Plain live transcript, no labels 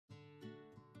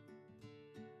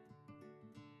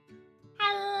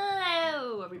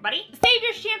everybody. The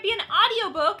Savior's Champion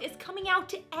audiobook is coming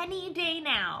out any day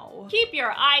now. Keep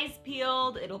your eyes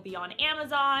peeled. It'll be on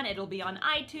Amazon, it'll be on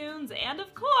iTunes, and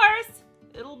of course,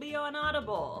 it'll be on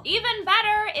Audible. Even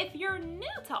better, if you're new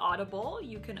to Audible,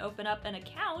 you can open up an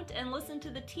account and listen to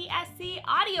the TSC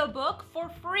audiobook for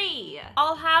free.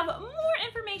 I'll have more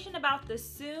information about this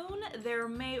soon. There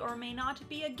may or may not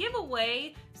be a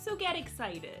giveaway, so get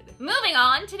excited. Moving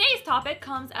on, today's topic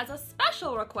comes as a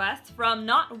special request from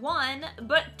not one,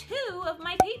 but two of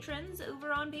my patrons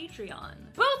over on Patreon.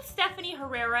 Both Stephanie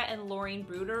Herrera and Laureen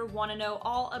Bruder want to know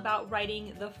all about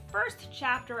writing the first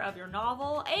chapter of your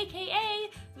novel, aka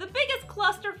the biggest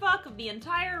clusterfuck of the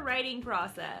entire writing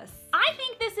process. I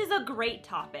think this is a great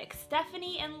topic.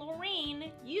 Stephanie and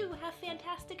Laureen, you have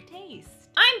fantastic taste.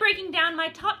 I'm breaking down my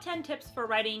top 10 tips for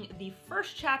writing the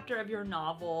first chapter of your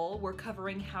novel. We're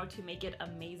covering how to make it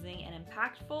amazing and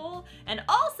impactful, and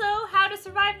also how to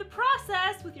survive the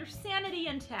process with your sanity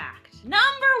intact.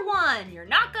 Number one, you're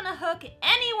not gonna hook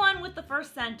anyone with the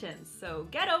first sentence, so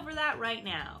get over that right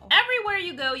now. Everywhere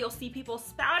you go, you'll see people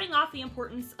spouting off the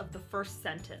importance of the first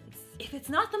sentence. If it's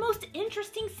not the most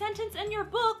interesting sentence in your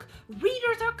book,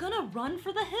 readers are gonna run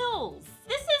for the hills.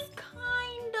 This is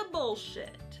kinda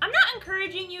bullshit. I'm not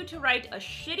encouraging you to write a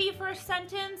shitty first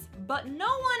sentence, but no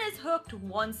one is hooked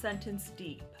one sentence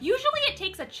deep. Usually it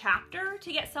takes a chapter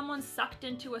to get someone sucked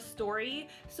into a story,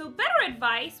 so better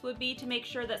advice would be to make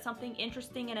sure that something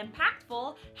interesting and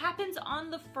impactful happens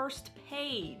on the first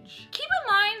page. Keep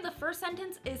in mind the first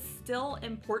sentence is still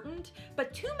important,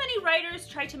 but too many writers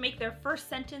try to make their first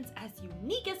sentence as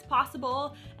unique as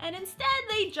possible, and instead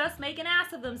they just make an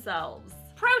ass of themselves.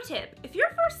 Pro tip, if your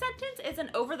first sentence is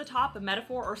an over-the-top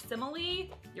metaphor or simile,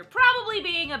 you're probably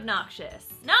being obnoxious.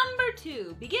 Number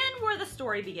two, begin where the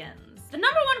story begins. The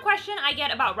number one question I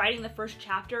get about writing the first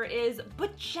chapter is,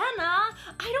 but Jenna,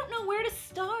 I don't know where to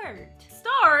start.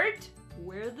 Start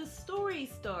where the story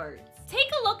starts.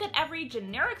 Take a look at every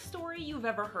generic story you've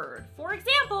ever heard. For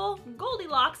example,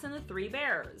 Goldilocks and the Three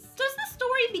Bears. Does the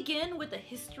story begin with the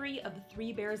history of the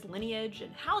Three Bears lineage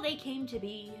and how they came to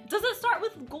be? Does it start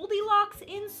with Goldilocks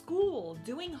in school,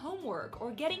 doing homework,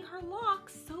 or getting her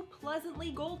locks so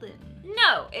pleasantly golden?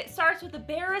 No, it starts with the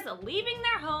bears leaving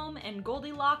their home and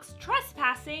Goldilocks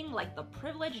trespassing like the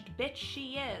privileged bitch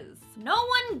she is. No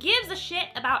one gives a shit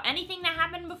about anything that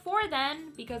happened before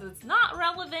then because it's not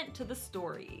relevant to the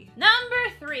story.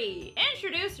 Number three,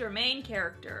 introduce your main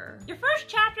character. Your first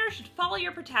chapter should follow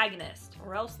your protagonist,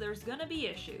 or else there's gonna be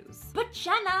issues. But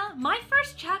Jenna, my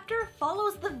first chapter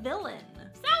follows the villain.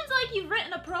 Sounds like you've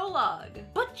written a prologue.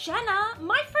 But Jenna,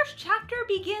 my first chapter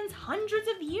begins hundreds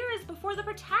of years before the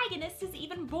protagonist is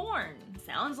even born.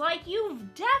 Sounds like you've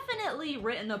definitely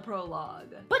written a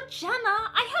prologue. But Jenna,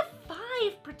 I have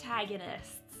 5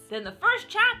 protagonists. Then the first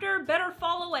chapter better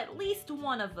follow at least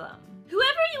one of them.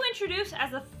 Whoever you introduce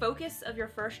as the focus of your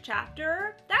first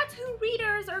chapter, that's who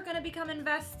readers are going to become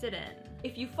invested in.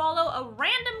 If you follow a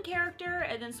random character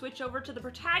and then switch over to the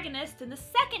protagonist in the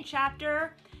second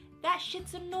chapter, that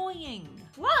shit's annoying.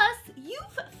 Plus,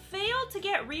 you've failed to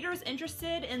get readers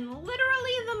interested in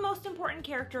literally the most important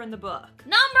character in the book.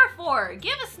 Number 4,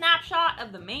 give a snapshot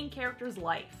of the main character's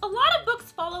life. A lot of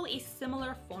books follow a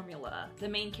similar formula. The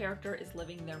main character is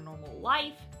living their normal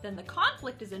life, then the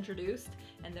conflict is introduced,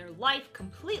 and their life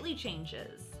completely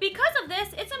changes. Because of this,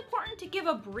 it's important to give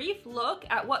a brief look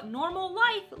at what normal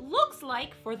life looks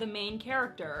like for the main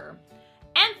character.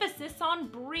 Emphasis on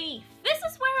brief. This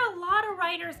is where a lot of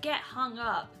writers get hung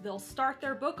up. They'll start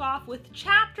their book off with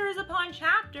chapters upon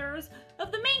chapters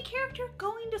of the main character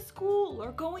going to school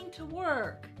or going to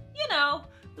work. You know,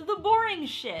 the boring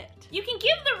shit. You can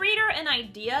give the reader an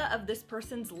idea of this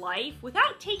person's life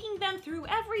without taking them through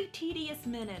every tedious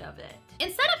minute of it.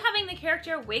 Instead of having the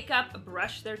character wake up,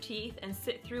 brush their teeth, and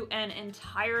sit through an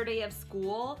entire day of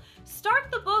school, start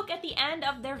the book at the end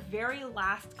of their very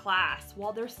last class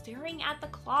while they're staring at the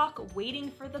clock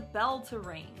waiting for the bell to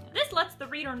ring. This lets the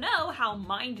reader know how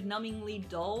mind-numbingly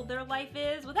dull their life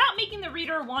is without making the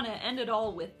reader want to end it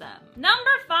all with them.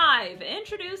 Number 5,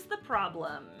 introduce the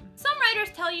problem. Some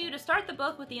writers tell you to start the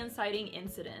book with the inciting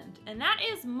incident, and that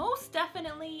is most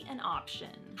definitely an option.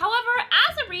 However,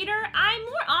 as a reader, I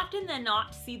more often than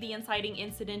not see the inciting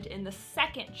incident in the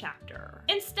second chapter.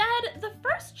 Instead, the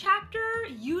first chapter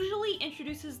usually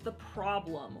introduces the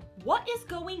problem. What is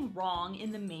going wrong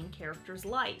in the main character's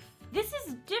life? This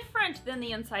is different than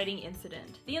the inciting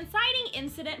incident. The inciting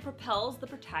incident propels the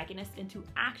protagonist into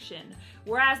action,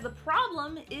 whereas the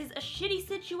problem is a shitty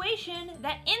situation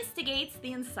that instigates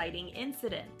the inciting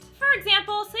incident. For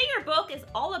example, say your book is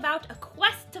all about a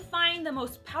quest to find the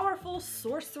most powerful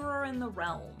sorcerer in the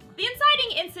realm. The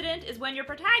inciting incident is when your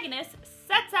protagonist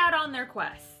sets out on their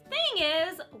quest. Thing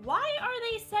is, why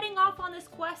are they setting off on this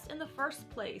quest in the first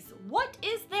place? What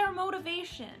is their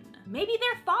motivation? Maybe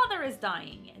their father is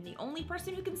dying, and the only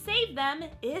person who can save them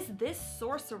is this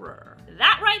sorcerer.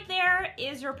 That right there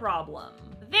is your problem.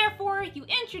 Therefore, you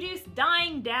introduce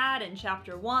dying dad in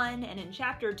chapter 1, and in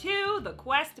chapter 2, the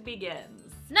quest begins.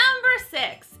 Number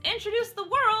 6, introduce the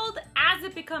world as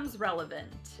it becomes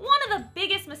relevant. One of the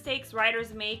biggest mistakes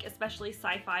writers make, especially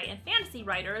sci-fi and fantasy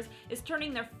writers, is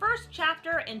turning their first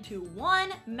chapter into one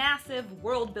massive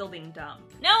world-building dump.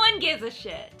 No one gives a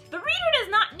shit. The reader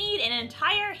does not need an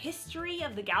entire history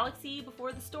of the galaxy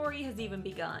before the story has even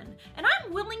begun, and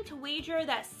I'm willing to wager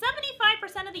that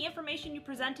 75% of the information you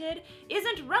presented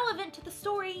isn't relevant to the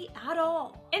story at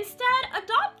all. Instead,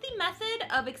 adopt the method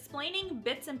of explaining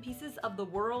bits and pieces of the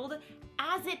world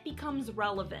as it becomes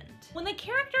relevant. When the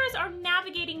characters are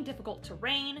navigating difficult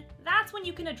terrain, that's when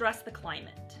you can address the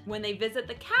climate. When they visit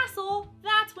the castle,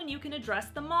 that's when you can address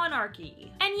the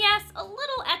monarchy. And yes, a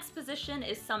little exposition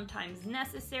is sometimes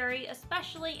necessary,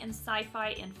 especially in sci-fi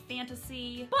and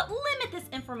fantasy, but limit this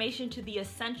information to the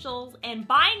essentials, and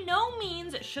by no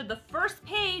means should the first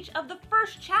page of the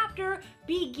first chapter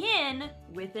begin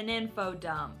with an info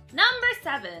dump. Number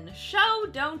 7, show,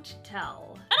 don't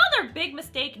tell. Another big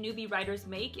mistake newbie writers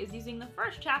make is using the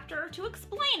first chapter to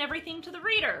explain everything to the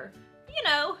reader. You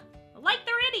know, like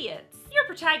they're idiots. Your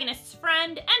protagonist's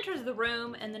friend enters the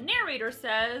room and the narrator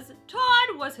says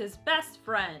Todd was his best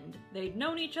friend. They'd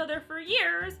known each other for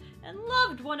years and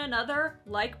loved one another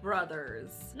like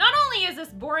brothers. Not only is this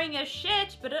boring as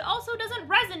shit, but it also doesn't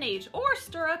resonate or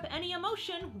stir up any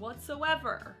emotion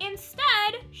whatsoever.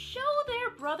 Instead, show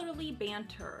their brotherly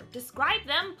banter. Describe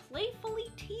them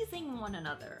playfully teasing one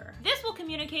another. This will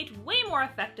communicate way more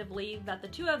effectively that the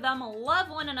two of them love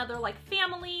one another like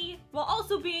family, while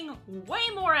also being way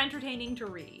more entertaining to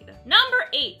read. Number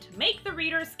 8, make the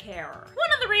readers care.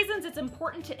 One of the reasons it's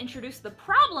important to introduce the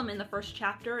problem in the first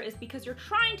chapter is because you're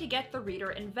trying to get the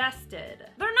reader invested.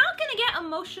 They're not gonna get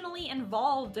emotionally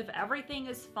involved if everything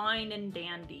is fine and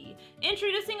dandy.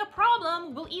 Introducing a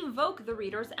problem will evoke the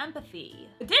reader's empathy.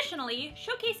 Additionally,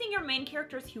 showcasing your main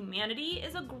character's humanity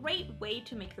is a great way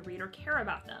to make the reader care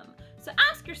about them. So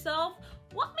ask yourself,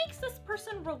 what makes this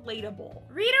person relatable?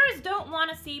 Readers don't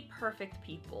want to see perfect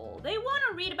people. They want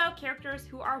to read about characters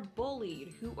who are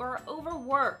bullied, who are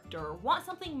overworked, or want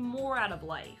something more out of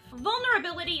life.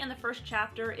 Vulnerability in the first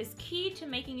chapter is key to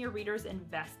making your readers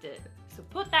invested. So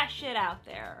put that shit out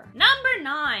there. Number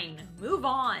 9, move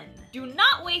on. Do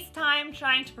not waste time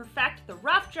trying to perfect the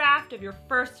rough draft of your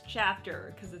first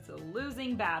chapter, because it's a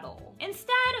losing battle.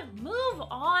 Instead, move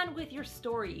on with your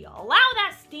story. Allow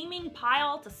that steaming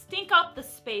pile to stink up the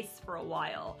space for a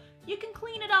while. You can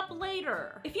clean it up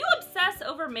later. If you obsess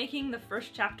over making the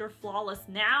first chapter flawless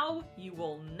now, you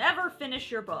will never finish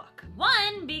your book.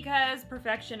 1, because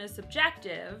perfection is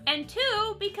subjective, and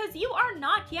 2, because you are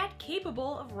not yet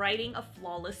capable of writing a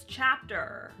flawless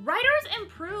chapter. Writers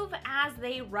improve as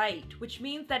they write, which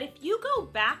means that if you go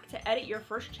back to edit your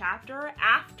first chapter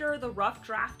after the rough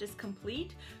draft is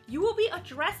complete, you will be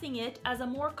addressing it as a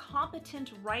more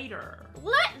competent writer.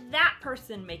 Let that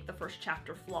person make the first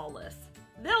chapter flawless.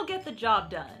 They'll get the job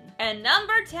done. And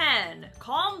number 10,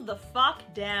 calm the fuck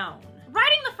down.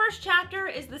 Writing the first chapter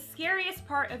is the scariest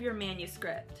part of your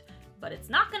manuscript, but it's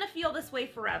not gonna feel this way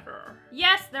forever.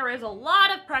 Yes, there is a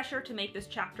lot of pressure to make this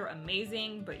chapter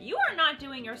amazing, but you are not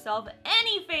doing yourself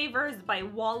any favors by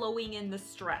wallowing in the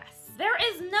stress. There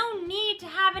is no need to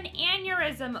have an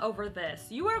aneurysm over this.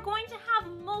 You are going to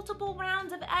have multiple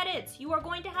rounds of edits. You are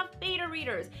going to have beta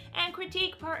readers and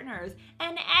critique partners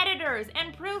and editors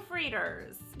and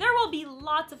proofreaders. There will be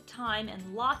lots of time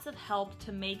and lots of help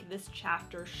to make this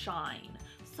chapter shine.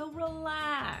 So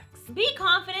relax. Be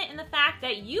confident in the fact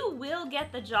that you will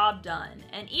get the job done.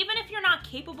 And even if you're not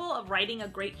capable of writing a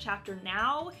great chapter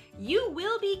now, you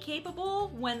will be capable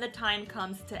when the time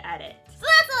comes to edit. So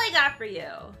that's all I got for you.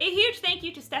 A huge thank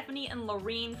you to Stephanie and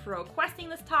Lorene for requesting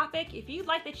this topic. If you'd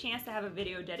like the chance to have a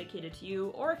video dedicated to you,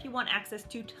 or if you want access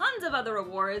to tons of other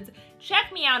awards,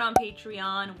 check me out on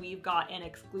Patreon. We've got an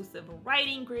exclusive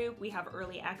writing group. We have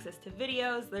early access to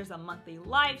videos. There's a monthly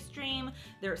live stream.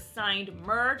 There's signed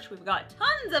merch. We've got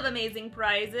tons of amazing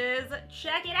prizes.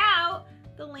 Check it out.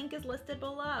 The link is listed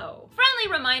below.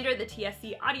 Friendly reminder, the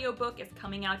TSC audiobook is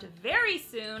coming out very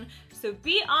soon, so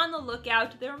be on the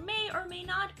lookout. There may or may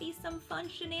not be some fun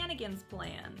shenanigans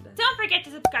planned. Don't forget to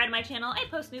subscribe to my channel. I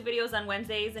post new videos on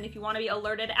Wednesdays, and if you want to be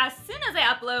alerted as soon as I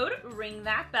upload, ring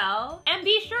that bell. And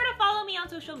be sure to follow me on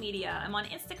social media. I'm on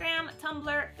Instagram,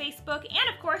 Tumblr, Facebook,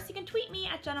 and of course you can tweet me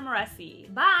at Jenna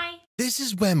Moreci. Bye! This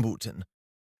is Wimbledon.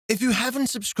 If you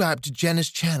haven't subscribed to Jenna's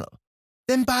channel,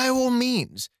 then by all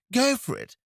means, go for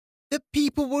it. The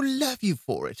people will love you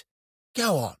for it.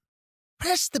 Go on,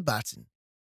 press the button,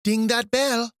 ding that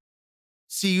bell.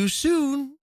 See you soon.